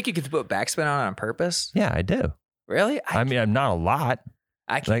 You think you could put backspin on purpose? Yeah, I do. Really? I mean, I'm not a lot.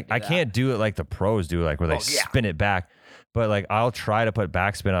 I can't do it like the pros do, like where they spin it back. But like I'll try to put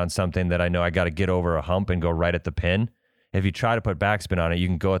backspin on something that I know I got to get over a hump and go right at the pin. If you try to put backspin on it, you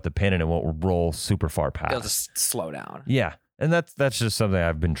can go at the pin and it won't roll super far past. It'll just slow down. Yeah. And that's just something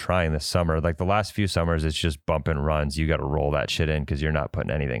I've been trying this summer. Like the last few summers, it's just bump and runs. You got to roll that shit in because you're not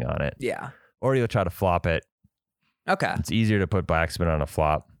putting anything on it. Yeah. Or you'll try to flop it. Okay. It's easier to put backspin on a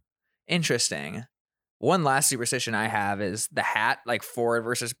flop. Interesting. One last superstition I have is the hat, like forward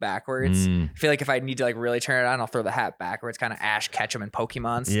versus backwards. I feel like if I need to like really turn it on, I'll throw the hat backwards, kind of Ash Ketchum and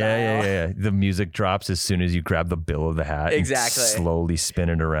Pokemon style. Yeah. The music drops as soon as you grab the bill of the hat. Exactly. And slowly spin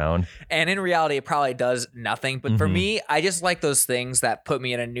it around. And in reality, it probably does nothing. But for me, I just like those things that put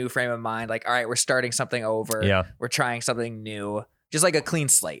me in a new frame of mind. Like, all right, we're starting something over. Yeah. We're trying something new. Just like a clean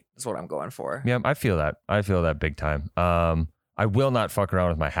slate is what I'm going for. Yeah, I feel that. I feel that big time. I will not fuck around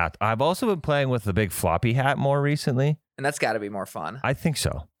with my hat. I've also been playing with the big floppy hat more recently. And that's got to be more fun. I think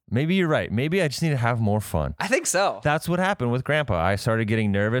so. Maybe you're right. Maybe I just need to have more fun. I think so. That's what happened with Grandpa. I started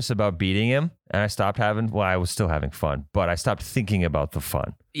getting nervous about beating him, and I stopped I was still having fun, but I stopped thinking about the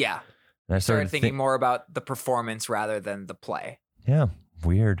fun. Yeah. And I started thinking more about the performance rather than the play. Yeah,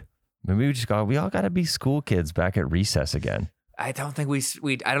 weird. Maybe we all got to be school kids back at recess again. I don't think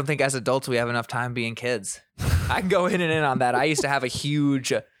I don't think as adults we have enough time being kids. I can go in and in on that. I used to have a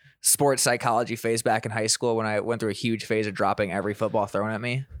huge sports psychology phase back in high school when I went through a huge phase of dropping every football thrown at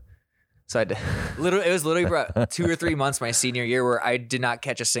me. So I did, it was literally about 2 or 3 months my senior year where I did not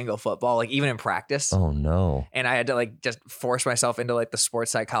catch a single football, like even in practice. Oh no. And I had to like just force myself into like the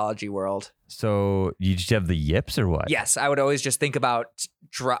sports psychology world. So you just have the yips or what? Yes, I would always just think about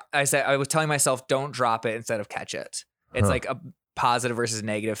I was telling myself don't drop it instead of catch it. It's like a positive versus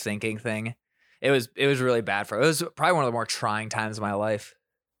negative thinking thing. It was really bad it was probably one of the more trying times of my life.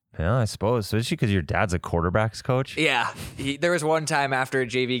 Yeah, I suppose. Especially because your dad's a quarterbacks coach. Yeah. There was one time after a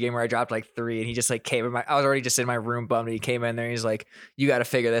JV game where I dropped like 3 and he just like came in I was already just in my room bummed and he came in there and he's like, you got to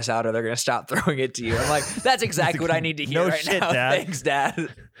figure this out or they're going to stop throwing it to you. I'm like, that's exactly what I need to hear No right shit, now. Dad. Thanks, Dad.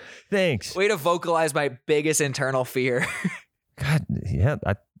 Thanks. Way to vocalize my biggest internal fear. God, yeah,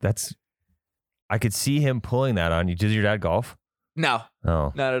 I could see him pulling that on you. Does your dad golf? No,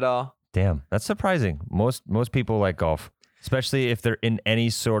 Oh, not at all. damn. That's surprising. Most people like golf, especially if they're in any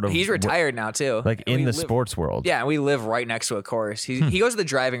sort of... He's retired now too. Like And in we the live- sports world. Yeah, and we live right next to a course. He goes to the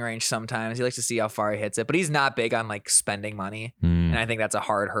driving range sometimes. He likes to see how far he hits it, but he's not big on like spending money. And I think that's a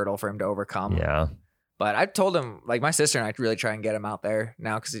hard hurdle for him to overcome. Yeah. But I told him, like my sister and I really try and get him out there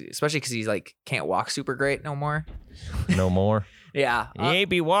now, especially because he's like can't walk super great no more. No more. Yeah. He ain't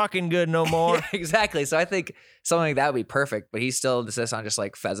be walking good no more. Yeah, exactly. So I think something like that would be perfect, but he still insists on just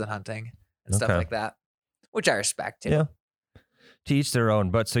like pheasant hunting and stuff Okay. like that, which I respect too. Yeah. To each their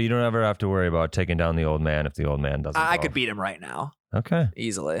own. But so you don't ever have to worry about taking down the old man if the old man doesn't I golf. could beat him right now Okay.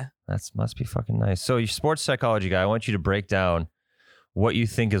 easily. That must be fucking nice. So, you sports psychology guy, I want you to break down what you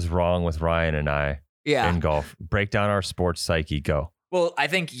think is wrong with Ryan and I Yeah. in golf. Break down our sports psyche. Go. Well, I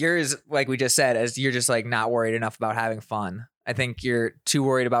think yours, like we just said, is you're just like not worried enough about having fun. I think you're too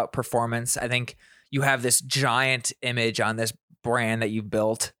worried about performance. I think you have this giant image on this brand that you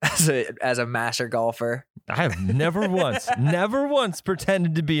built as a master golfer. I have never once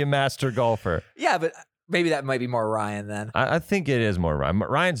pretended to be a master golfer. Yeah, but maybe that might be more Ryan then. I think it is more Ryan.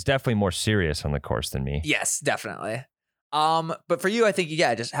 Ryan's definitely more serious on the course than me. Yes, definitely. But for you, I think,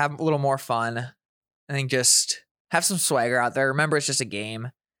 yeah, just have a little more fun. I think just have some swagger out there. Remember, it's just a game.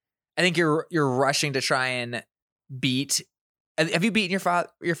 I think you're rushing to try and beat. Have you beaten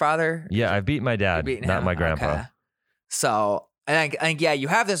your father? Yeah, I've beat my You've dad, beaten not him? my grandpa. Okay. So I think, yeah, you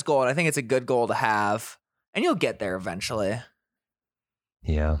have this goal, and I think it's a good goal to have, and you'll get there eventually.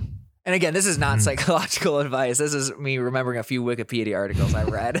 Yeah. And again, this is not psychological advice. This is me remembering a few Wikipedia articles I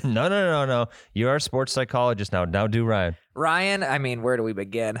read. No. You are a sports psychologist now. Now do Ryan. Ryan, I mean, where do we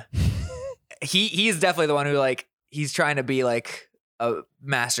begin? He's definitely the one who like he's trying to be like a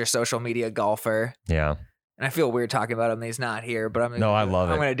master social media golfer. Yeah. And I feel weird talking about him that he's not here, but No, I love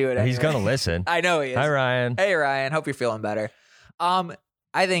it. I'm gonna do it anyway. He's gonna listen. I know he is. Hi, Ryan. Hey Ryan, hope you're feeling better.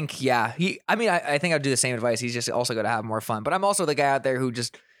 I think, yeah, I think I'd do the same advice. He's just also gonna have more fun. But I'm also the guy out there who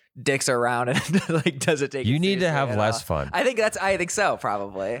just dicks around and like doesn't take You it need to seriously have at less all. fun. I think so,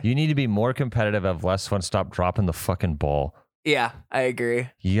 probably. You need to be more competitive, have less fun. Stop dropping the fucking ball. Yeah, I agree.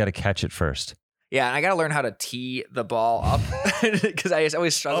 You got to catch it first. Yeah, and I gotta learn how to tee the ball up because I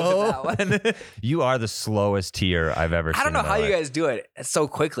always struggle with that one. You are the slowest tier I've ever seen. I don't know in my how you life. guys do it so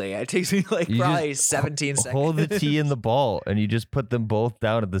quickly. It takes me like You probably just 17 seconds. Hold the tee and the ball, and you just put them both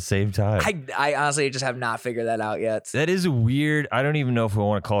down at the same time. I honestly just have not figured that out yet. That is weird. I don't even know if we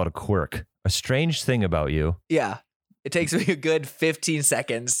want to call it a quirk. A strange thing about you. Yeah. It takes me a good 15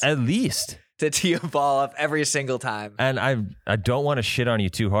 seconds At least. to tee a ball up every single time. And I don't want to shit on you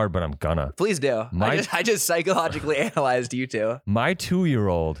too hard, but I'm gonna. Please do. I just psychologically analyzed you two. My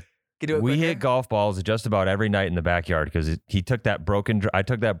 2-year-old, Can do it we quicker? hit golf balls just about every night in the backyard because he took that I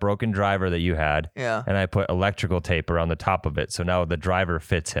took that broken driver that you had, Yeah. and I put electrical tape around the top of it, so now the driver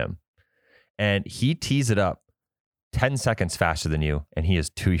fits him. And he tees it up 10 seconds faster than you, and he is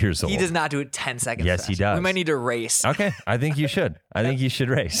 2 years old. He does not do it 10 seconds Yes, he faster. does. We might need to race. Okay, I think you should. I think you should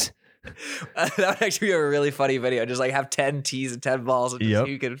race. That would actually be a really funny video. Just like have 10 tees and 10 balls and just Yep.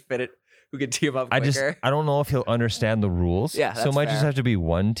 who can fit it, who can tee them up quicker. I don't know if he'll understand the rules. Yeah, so it that's might just fair. have to be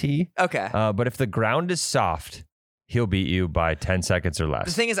one tee. Okay. But if the ground is soft, he'll beat you by 10 seconds or The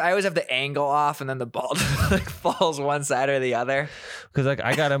less. thing is, I always have the angle off, and then the ball like falls one side or the other. Because like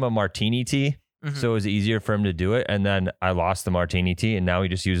I got him a martini tee, Mhm. so it was easier for him to do it. And then I lost the martini tee, and now he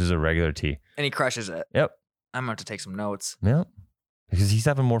just uses a regular tee. And he crushes it. Yep. I'm going to have to take some notes. Yep. Because he's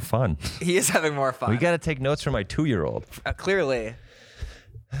having more fun. He is having more fun. We got to take notes from my 2-year-old. Clearly.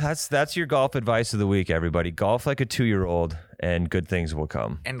 That's your golf advice of the week, everybody. Golf like a 2-year-old, and good things will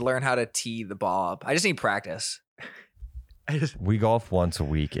come. And learn how to tee the ball up. I just need practice. We golf once a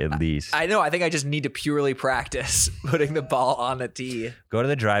week at least. I know. I think I just need to purely practice putting the ball on the tee. Go to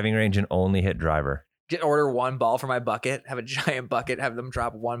the driving range and only hit driver. Just order one ball for my bucket. Have a giant bucket. Have them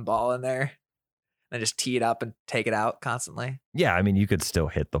drop one ball in there. and just tee it up and take it out constantly. Yeah, I mean, you could still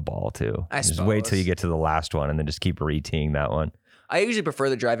hit the ball too. I just wait till suppose. you get to the last one and then just keep re-teeing that one. I usually prefer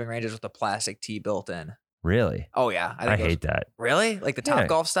the driving ranges with the plastic tee built in. Really? Oh yeah, I hate that. Really? Like the Top Yeah.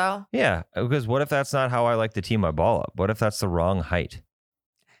 Golf style? Yeah, because what if that's not how I like to tee my ball up? What if that's the wrong height?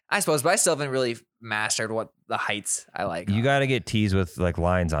 I suppose, but I still haven't really mastered what the heights I like. You got to get tees with like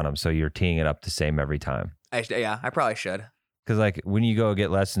lines on them so you're teeing it up the same every time. I probably should. Because like when you go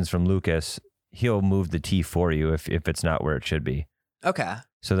get lessons from Lucas, he'll move the tee for you if it's not where it should be. Okay.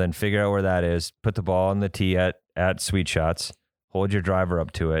 So then figure out where that is, put the ball on the tee at Sweet Shots, hold your driver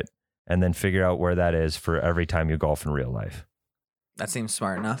up to it, and then figure out where that is for every time you golf in real life. That seems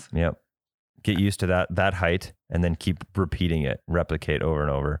smart enough. Yep. Get used to that height and then keep repeating it, replicate over and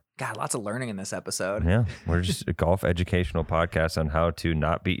over. God, lots of learning in this episode. Yeah. We're just a golf educational podcast on how to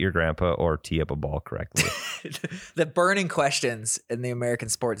not beat your grandpa or tee up a ball correctly. The burning questions in the American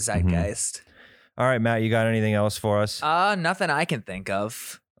sports zeitgeist. All right, Matt, you got anything else for us? Nothing I can think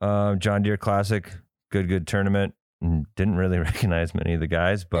of. John Deere Classic, good tournament. Didn't really recognize many of the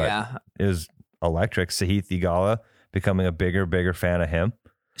guys, but Yeah. it was electric. Sahith Theegala, becoming a bigger fan of him.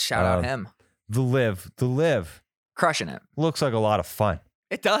 Shout out him. The live Crushing it. looks like a lot of fun.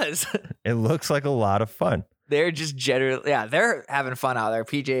 It does. It looks like a lot of fun. They're just generally, they're having fun out there.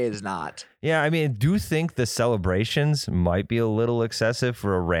 PJ is not. Yeah, I mean, I do think the celebrations might be a little excessive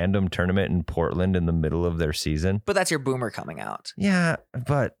for a random tournament in Portland in the middle of their season. But that's your boomer coming out. Yeah,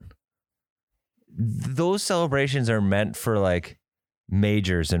 but those celebrations are meant for like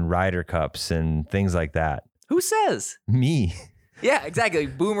majors and Ryder Cups and things like that. Who says? Me. Yeah, exactly.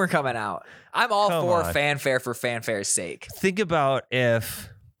 Boomer coming out. I'm all Come for on. fanfare for fanfare's sake. Think about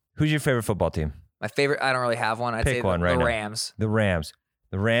who's your favorite football team? My favorite, I don't really have one. I'd Pick say one the right now. Rams. The Rams.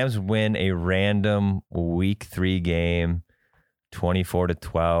 The Rams win a random week 3 game,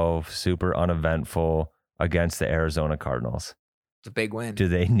 24-12, super uneventful against the Arizona Cardinals. It's a big win. Do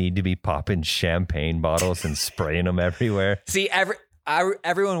they need to be popping champagne bottles and spraying them everywhere? See,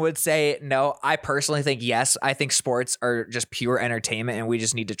 everyone would say no. I personally think yes. I think sports are just pure entertainment, and we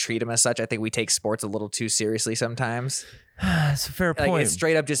just need to treat them as such. I think we take sports a little too seriously sometimes. That's a fair Like point. it's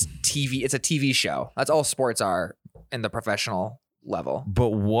straight up just TV. It's a TV show. That's all sports are in the professional level. But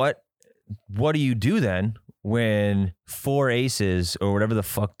what do you do then when 4 aces or whatever the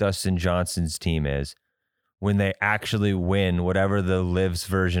fuck Dustin Johnson's team is, when they actually win whatever the Lives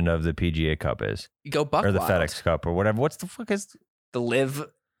version of the PGA Cup is, You go buck or the wild. FedEx Cup or whatever? What's the fuck is? The Live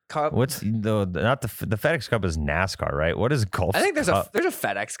Cup. What's the not the FedEx Cup is NASCAR, right? What is golf? I think there's Cup? a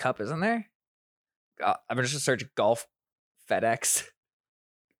FedEx Cup, isn't there? I'm just gonna search golf FedEx.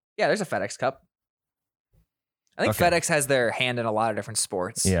 Yeah, there's a FedEx Cup. I think Okay. FedEx has their hand in a lot of different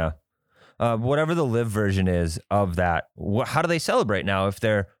sports. Yeah. Whatever the live version is of that, how do they celebrate now if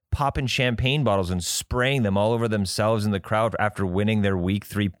they're popping champagne bottles and spraying them all over themselves in the crowd after winning their week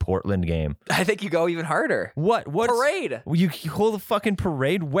 3 Portland game? I think you go even harder. What Parade. You hold a fucking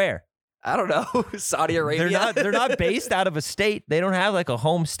parade where? I don't know. Saudi Arabia. They're not based out of a state. They don't have like a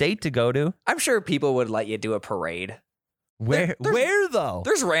home state to go to. I'm sure people would let you do a parade. Where though?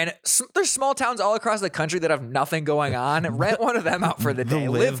 There's small towns all across the country that have nothing going on. Rent one of them out for the The day.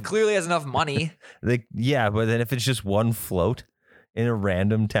 Live- Live clearly has enough money. Yeah, but then if it's just one float in a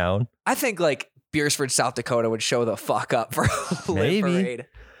random town, I think like Beersford, South Dakota would show the fuck up for a Live Maybe. parade.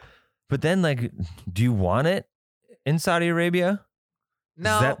 but then like, do you want it in Saudi Arabia?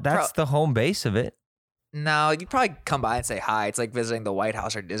 No, That's the home base of it. no. You'd probably come by and say hi. It's like visiting the White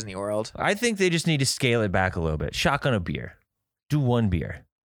House or Disney World. I think they just need to scale it back a little bit. Shotgun a beer. Do one beer.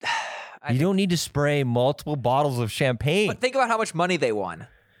 You don't need to spray multiple bottles of champagne. But think about how much money they won.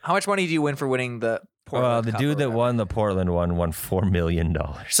 How much money do you win for winning the Portland Well, the Cup dude or that whatever? won the Portland one won $4 million.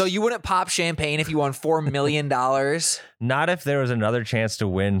 So you wouldn't pop champagne if you won $4 million? Not if there was another chance to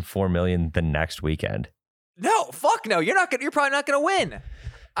win $4 million the next weekend. No, fuck no. You're probably not gonna win.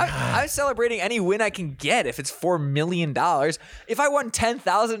 I'm celebrating any win I can get if it's $4 million. If I won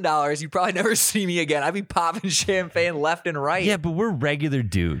 $10,000, you'd probably never see me again. I'd be popping champagne left and right. Yeah, but we're regular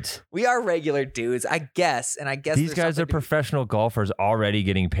dudes. We are regular dudes, I guess. And I guess These there's guys are something to- professional golfers already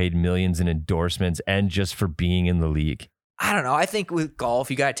getting paid millions in endorsements and just for being in the league. I don't know. I think with golf,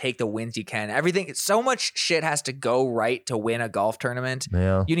 you got to take the wins you can. Everything, so much shit has to go right to win a golf tournament.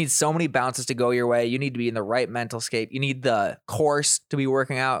 Yeah. You need so many bounces to go your way. You need to be in the right mental state. You need the course to be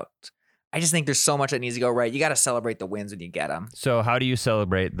working out. I just think there's so much that needs to go right. You got to celebrate the wins when you get them. So how do you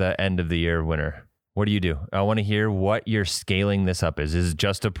celebrate the end of the year winner? What do you do? I want to hear what you're scaling this up is. Is it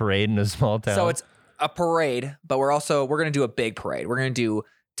just a parade in a small town? So it's a parade, but we're going to do a big parade. We're going to do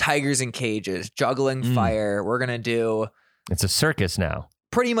tigers in cages, juggling fire. We're going to do It's a circus now.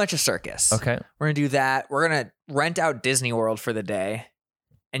 pretty much a circus. Okay. We're going to do that. We're going to rent out Disney World for the day,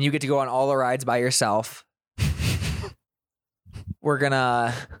 and you get to go on all the rides by yourself. We're going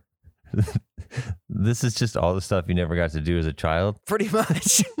to... This is just all the stuff you never got to do as a child? Pretty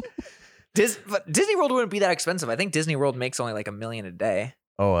much. But Disney World wouldn't be that expensive. I think Disney World makes only like $1 million a day.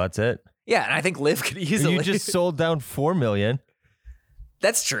 Oh, that's it? Yeah, and I think Liv could easily. You just sold down $4 million.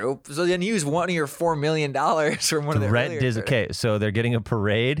 That's true. So then use one of your $4 million from one of the rent Disney. Okay, so they're getting a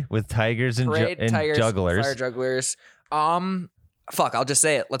parade with tigers and, tigers, jugglers. Fire jugglers. Fuck, I'll just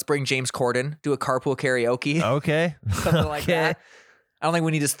say it. Let's bring James Corden, do a carpool karaoke. Okay. Something like that. I don't think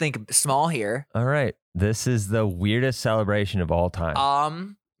we need to think small here. All right. This is the weirdest celebration of all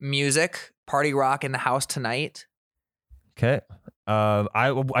time. Music, party rock in the house tonight. Okay.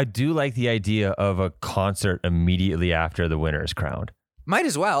 I do like the idea of a concert immediately after the winner is crowned. Might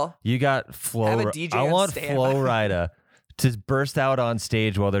as well. You got Flo. Have a DJ I on want standby. Flo Rida to burst out on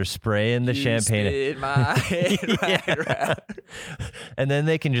stage while they're spraying the champagne. Spit my head right. And then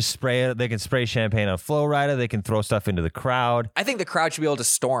they can just spray it. They can spray champagne on Flo Rida. They can throw stuff into the crowd. I think the crowd should be able to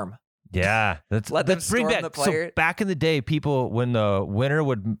storm. Yeah, Let them let's bring storm back. the player. So back in the day, people, when the winner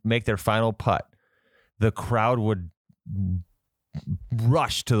would make their final putt, the crowd would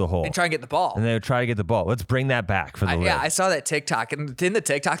rush to the hole And try and get the ball. and they would try to get the ball. Let's bring that back for the Yeah, live. I saw that TikTok, and in the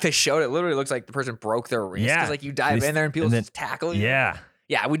TikTok they showed it literally looks like the person broke their wrist. Yeah. 'Cause, like you dive in there and people and then- just tackle you. Yeah.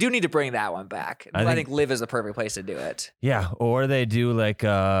 Yeah, we do need to bring that one back. I think Live is the perfect place to do it. Yeah, or they do like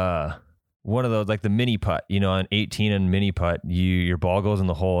one of those, like the mini putt, on 18 and mini putt, your ball goes in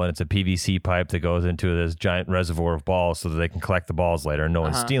the hole and it's a PVC pipe that goes into this giant reservoir of balls so that they can collect the balls later and no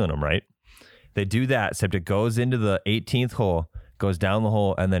one's stealing them, right? They do that, except it goes into the 18th hole, goes down the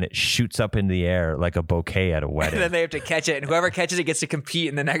hole, and then it shoots up in the air like a bouquet at a wedding. And then they have to catch it, and whoever catches it gets to compete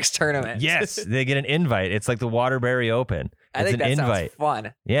in the next tournament. Yes, they get an invite. It's like the Waterbury Open. I think that sounds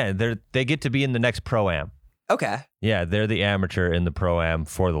fun. Yeah, they get to be in the next Pro-Am. Okay. Yeah, they're the amateur in the Pro-Am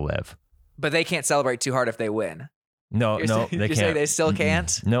for the live. But they can't celebrate too hard if they win. No, You're they saying can't. they still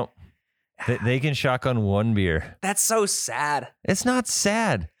can't? No. They can shotgun one beer. That's so sad. It's not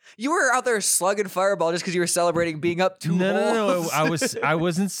sad. You were out there slugging Fireball just because you were celebrating being up 2 No. holes. I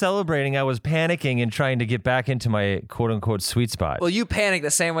wasn't celebrating. I was panicking and trying to get back into my quote unquote sweet spot. Well, you panic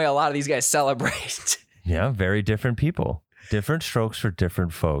the same way a lot of these guys celebrate. Yeah, very different people. Different strokes for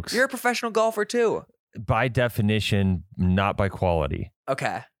different folks. You're a professional golfer too. By definition, not by quality.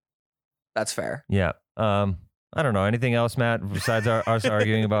 Okay. That's fair. Yeah. I don't know. Anything else, Matt, besides us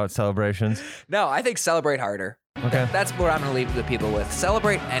arguing about celebrations? No, I think celebrate harder. Okay. That's what I'm going to leave the people with.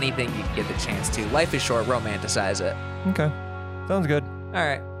 Celebrate anything you get the chance to. Life is short. Romanticize it. Okay. Sounds good. All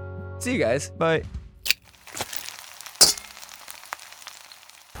right. See you guys. Bye.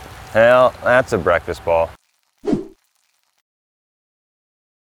 Hell, that's a breakfast ball.